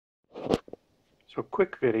So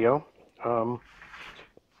quick video. So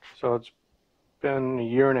it's been a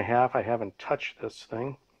year and a half I haven't touched this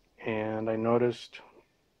thing, and I noticed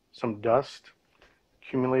some dust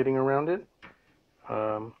accumulating around it.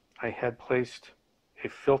 I had placed a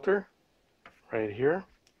filter right here.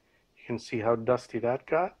 You can see how dusty that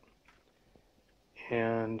got,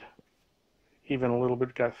 and even a little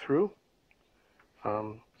bit got through.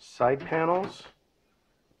 Side panels,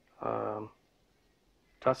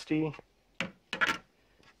 dusty.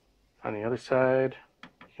 On the other side,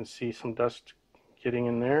 you can see some dust getting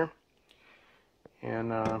in there.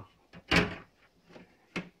 And on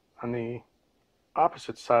the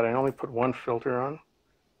opposite side, I only put one filter on,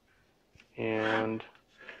 and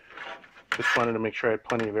just wanted to make sure I had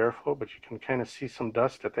plenty of airflow, but you can kind of see some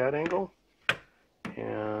dust at that angle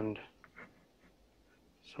and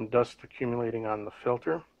some dust accumulating on the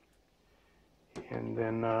filter. And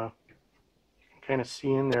then you can kind of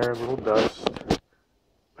see in there a little dust,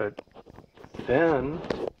 but then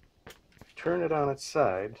turn it on its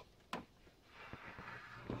side.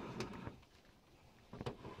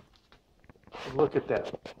 Look at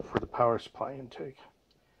that for the power supply intake.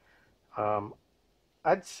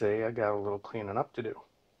 I'd say I got a little cleaning up to do.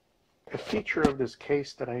 A feature of this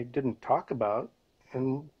case that I didn't talk about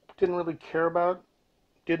and didn't really care about,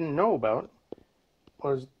 didn't know about,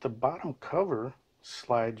 was the bottom cover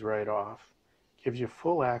slides right off. Gives you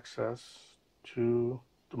full access to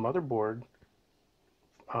the motherboard,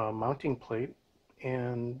 mounting plate,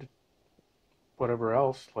 and whatever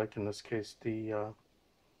else, like in this case the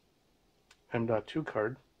M.2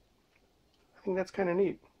 card. I think that's kind of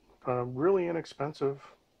neat. Really inexpensive,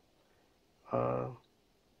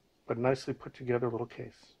 but nicely put together little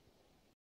case.